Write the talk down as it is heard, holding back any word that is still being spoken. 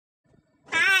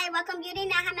Welcome Beauty.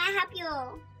 Now, how may I help you?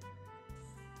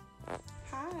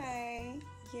 Hi.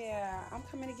 Yeah, I'm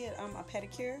coming to get a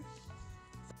pedicure.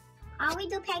 Oh, we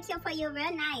do pedicure for you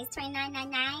real nice.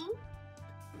 $29.99.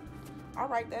 All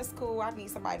right, that's cool. I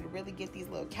need somebody to really get these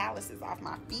little calluses off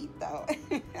my feet, though.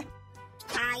 You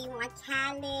want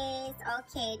callus?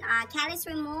 Okay. Callus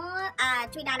remove.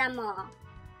 $3 more.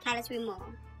 Callus remove.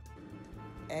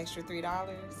 Extra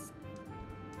 $3.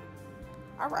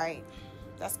 All right,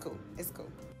 that's cool. It's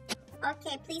cool.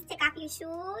 Okay, please take off your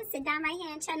shoes. Sit down right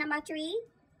here in chair number 3.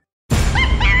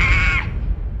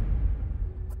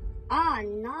 Oh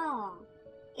no.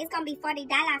 It's gonna be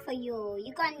 $40 for you.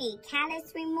 You're gonna need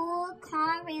callus remove,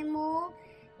 comb remove,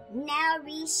 nail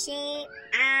reshape,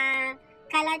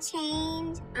 color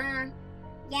change.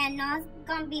 Yeah, no, it's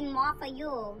gonna be more for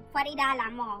you.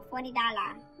 $40 more. $40.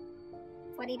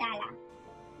 $40.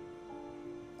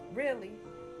 Really?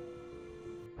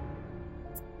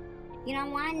 You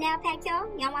don't want nail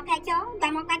pedicure? You don't want pedicure?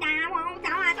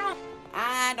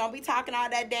 Don't be talking all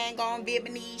that dang on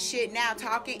Vietnamese shit now,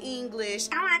 talking English.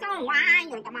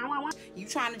 You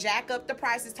trying to jack up the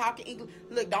prices, talking English.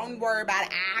 Look, don't worry about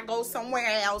it. I go somewhere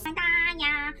else. I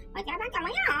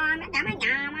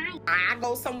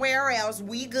go somewhere else.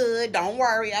 We good. Don't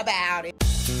worry about it.